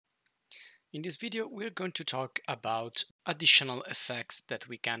In this video, we're going to talk about additional effects that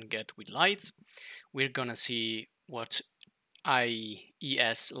we can get with lights. We're gonna see what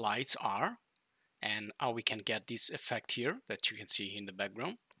IES lights are and how we can get this effect here that you can see in the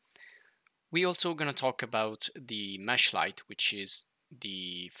background. We're also gonna talk about the mesh light, which is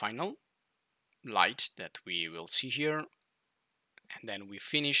the final light that we will see here. And then we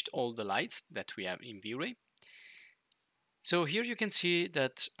finished all the lights that we have in VRAY. So here you can see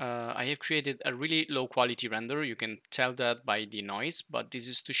that I have created a really low quality render. You can tell that by the noise, but this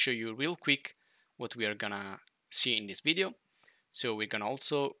is to show you real quick what we are gonna see in this video. So we're gonna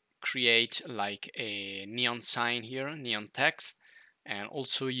also create like a neon sign here, neon text, and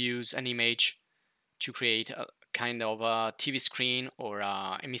also use an image to create a kind of a TV screen or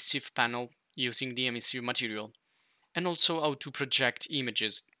a emissive panel using the emissive material, and also how to project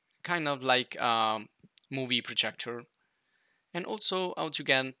images, kind of like a movie projector, and also how to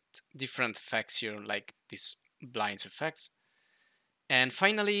get different effects here, like these blinds effects. And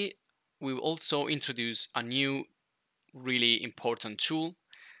finally, we will also introduce a new really important tool.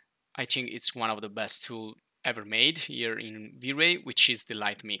 I think it's one of the best tools ever made here in V-Ray, which is the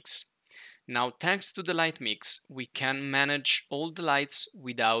light mix. Now, thanks to the light mix, we can manage all the lights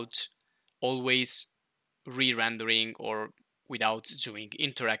without always re-rendering or without doing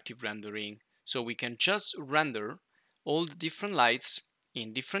interactive rendering. So we can just render all the different lights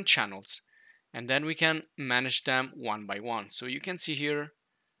in different channels, and then we can manage them one by one. So you can see here,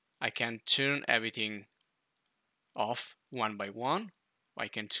 I can turn everything off one by one. I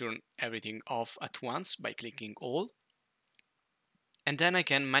can turn everything off at once by clicking all. And then I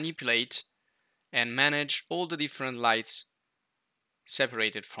can manipulate and manage all the different lights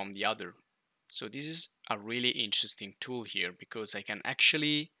separated from the other. So this is a really interesting tool here because I can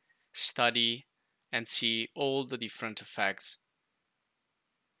actually study and see all the different effects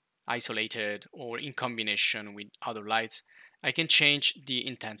isolated or in combination with other lights. I can change the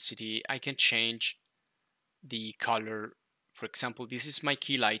intensity, I can change the color. For example, this is my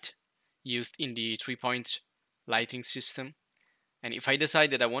key light used in the 3-point lighting system. And if I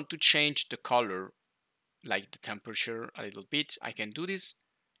decide that I want to change the color, like the temperature a little bit, I can do this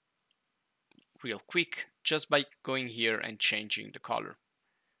real quick just by going here and changing the color.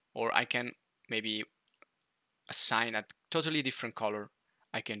 Or I can maybe assign a totally different color.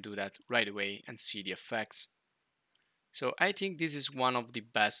 I can do that right away and see the effects. So I think this is one of the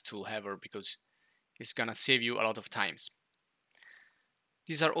best tool ever because it's gonna save you a lot of times.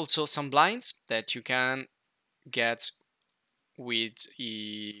 These are also some blinds that you can get with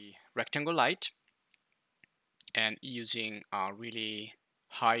a rectangle light and using a really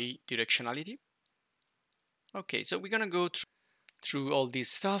high directionality. Okay, so we're gonna go through all this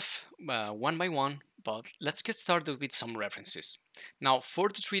stuff one by one, but let's get started with some references. Now, for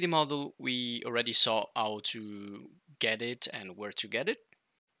the 3D model, we already saw how to get it and where to get it,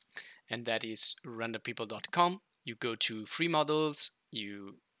 and that is renderpeople.com. You go to free models,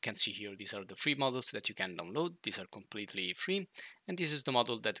 you can see here these are the free models that you can download. These are completely free, and this is the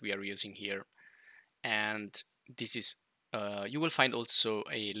model that we are using here. And this is you will find also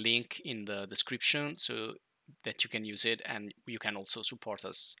a link in the description so that you can use it, and you can also support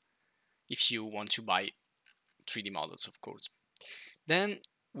us if you want to buy 3D models, of course. Then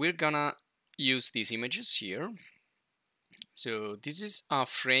we're gonna use these images here. So this is a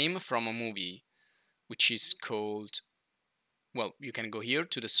frame from a movie, which is called, well, you can go here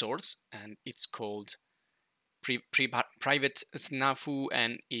to the source, and it's called Private Snafu,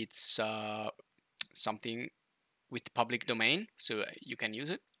 and it's something with public domain, so you can use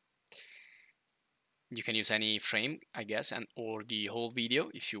it. You can use any frame, I guess, and or the whole video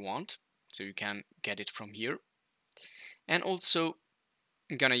if you want. So you can get it from here. And also,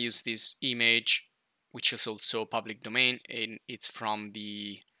 I'm gonna use this image, which is also public domain, and it's from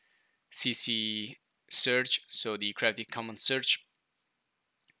the CC search, so the Creative Commons search.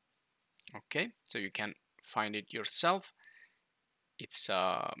 Okay, so you can find it yourself. It's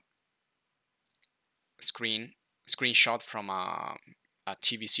a screenshot from a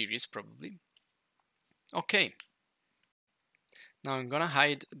TV series, probably. Okay, now I'm gonna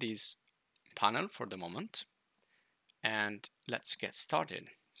hide this panel for the moment and let's get started.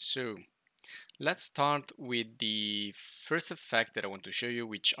 So let's start with the first effect that I want to show you,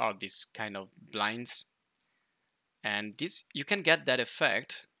 which are these kind of blinds. And this, you can get that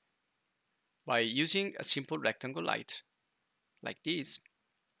effect by using a simple rectangle light like this.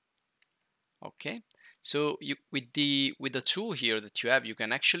 Okay, so with the tool here that you have, you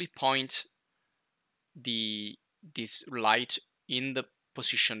can actually point this light in the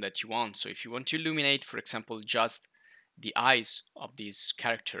position that you want. So if you want to illuminate, for example, just the eyes of this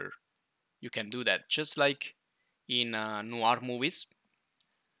character, you can do that. Just like in noir movies,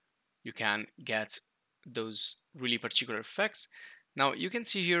 you can get those really particular effects. Now you can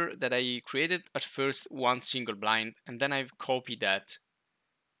see here that I created at first one single blind, and then I've copied that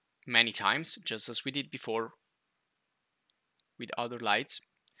many times, just as we did before with other lights.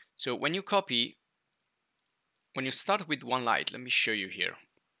 So when you copy, when you start with one light, let me show you here.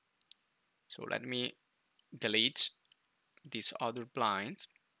 So let me delete these other blinds.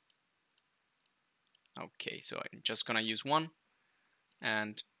 Okay, so I'm just gonna use one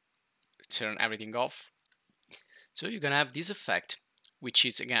and turn everything off. So you're gonna have this effect, which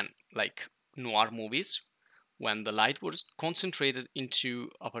is again like noir movies, when the light was concentrated into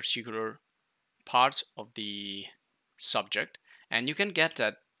a particular part of the subject. And you can get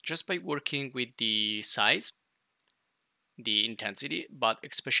that just by working with the size, the intensity, but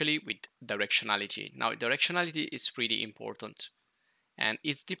especially with directionality. Now, directionality is pretty important, and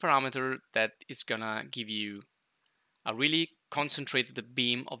it's the parameter that is gonna give you a really concentrated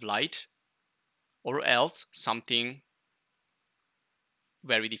beam of light, or else something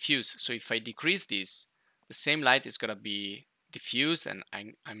very diffuse. So if I decrease this, the same light is gonna be diffused, and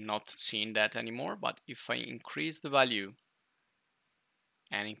I'm not seeing that anymore. But if I increase the value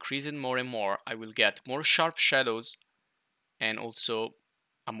and increase it more and more, I will get more sharp shadows and also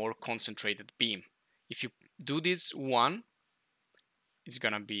a more concentrated beam. If you do this one, it's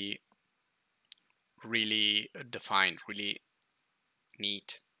gonna be really defined, really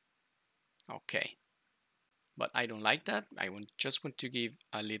neat. Okay, but I don't like that. I just want to give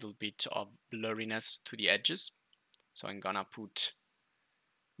a little bit of blurriness to the edges. So I'm gonna put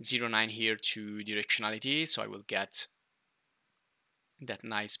 0.9 here to directionality, so I will get that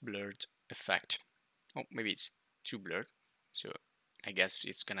nice blurred effect. Oh, maybe it's too blurred, so I guess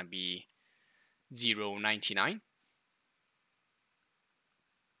it's gonna be 0.99,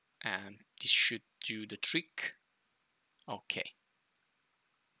 and this should do the trick. Okay,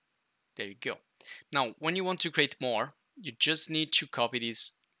 there you go. Now when you want to create more, you just need to copy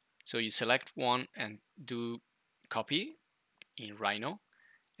this. So you select one and do copy in Rhino,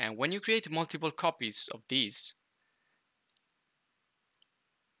 and when you create multiple copies of these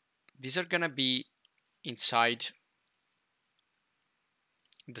are gonna be inside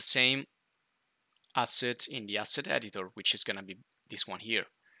the same asset in the asset editor, which is gonna be this one here.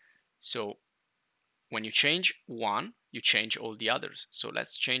 So when you change one, you change all the others. So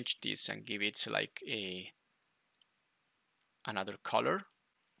let's change this and give it like another color.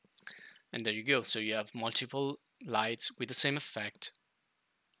 And there you go. So you have multiple lights with the same effect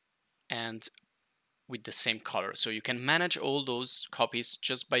and with the same color. So you can manage all those copies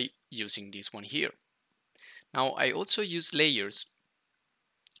just by using this one here. Now I also use layers.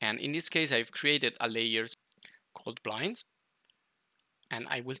 And in this case, I've created a layer called blinds. And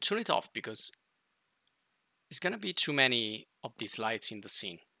I will turn it off because it's gonna be too many of these lights in the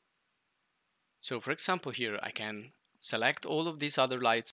scene. So for example, here I can select all of these other lights